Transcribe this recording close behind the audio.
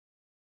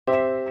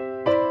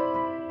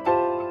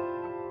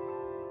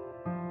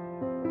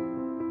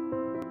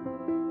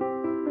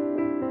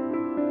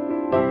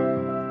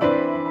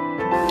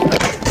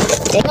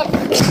Dang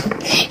it.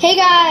 Hey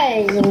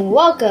guys, and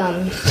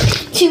welcome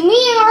to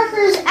me and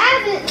Arthur's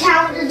Advent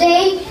Calendar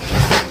Day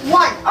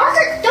 1.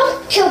 Arthur,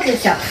 don't choke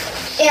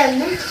yourself.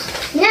 And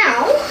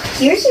now,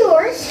 here's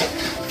yours.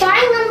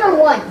 Find number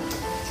 1.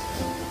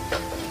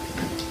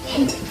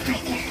 And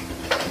right there.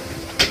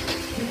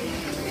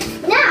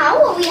 Now,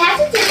 what we have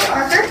to do,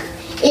 Arthur,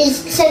 is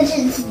since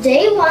it's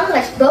day 1,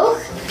 let's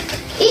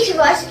each of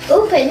us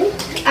open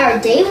our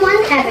day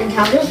 1 Advent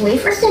calendars. Wait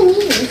for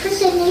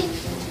Sydney.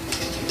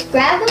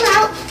 Grab them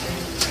out.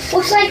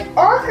 Looks like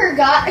Arthur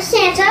got a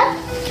Santa.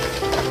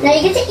 Now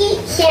you get to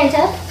eat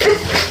Santa.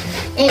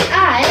 And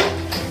I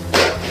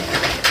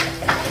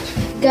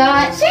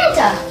got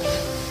Santa.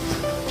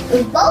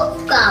 We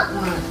both got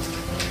one.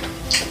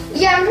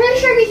 Yeah, I'm pretty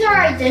sure these are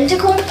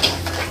identical.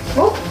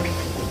 Oh.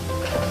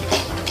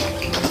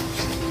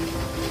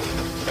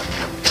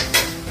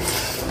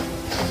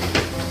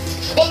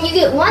 And you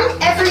get one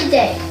every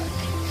day.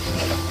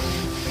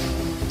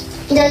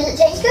 Does it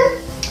taste good?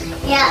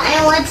 Yeah,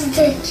 I wanted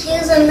to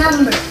choose a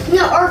number.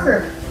 No,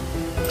 Arthur.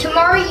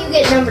 Tomorrow you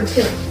get number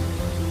 2.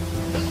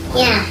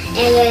 Yeah,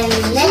 and then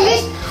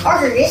next.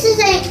 Arthur, this is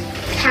a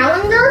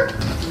calendar,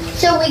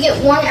 so we get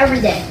one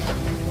every day.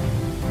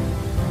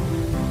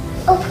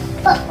 Oh,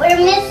 but we're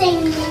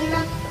missing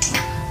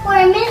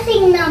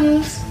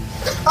numbers.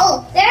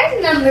 Oh,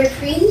 there's number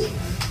 3.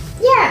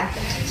 Yeah.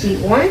 See,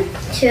 1,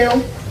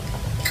 2,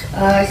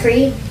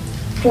 3,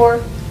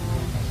 4,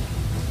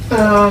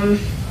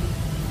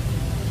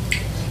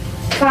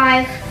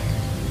 5,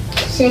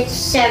 6,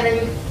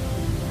 7,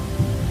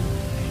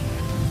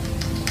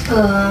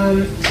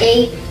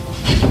 8,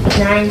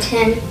 9,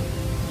 10,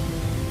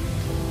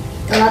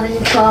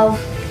 11, 12,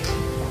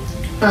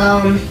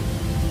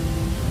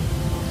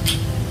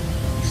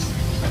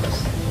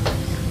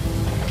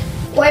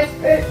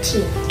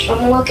 13.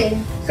 I'm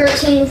looking.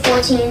 13,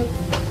 14,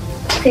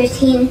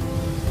 15,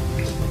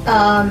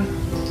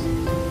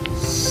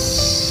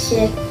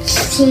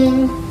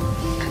 16,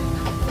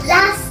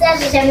 last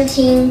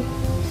 17,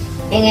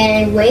 and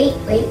then wait.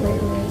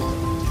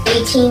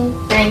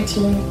 18,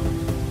 19,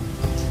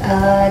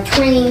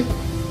 20,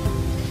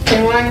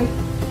 21,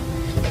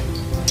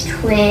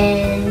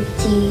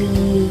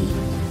 22,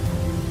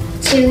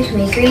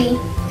 23,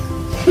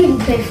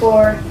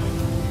 24,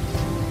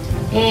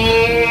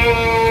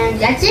 and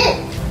that's it.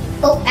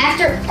 Oh,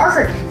 after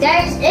Arthur,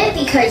 that is it,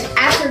 because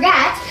after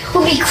that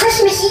will be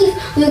Christmas Eve.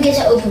 We'll get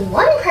to open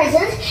one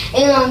present,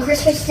 and on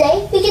Christmas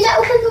Day, we get to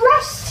open the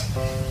rest.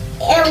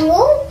 And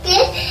we'll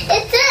get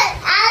it to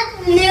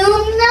add new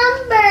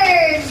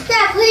numbers.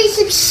 Yeah, please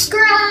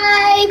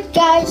subscribe,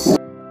 guys.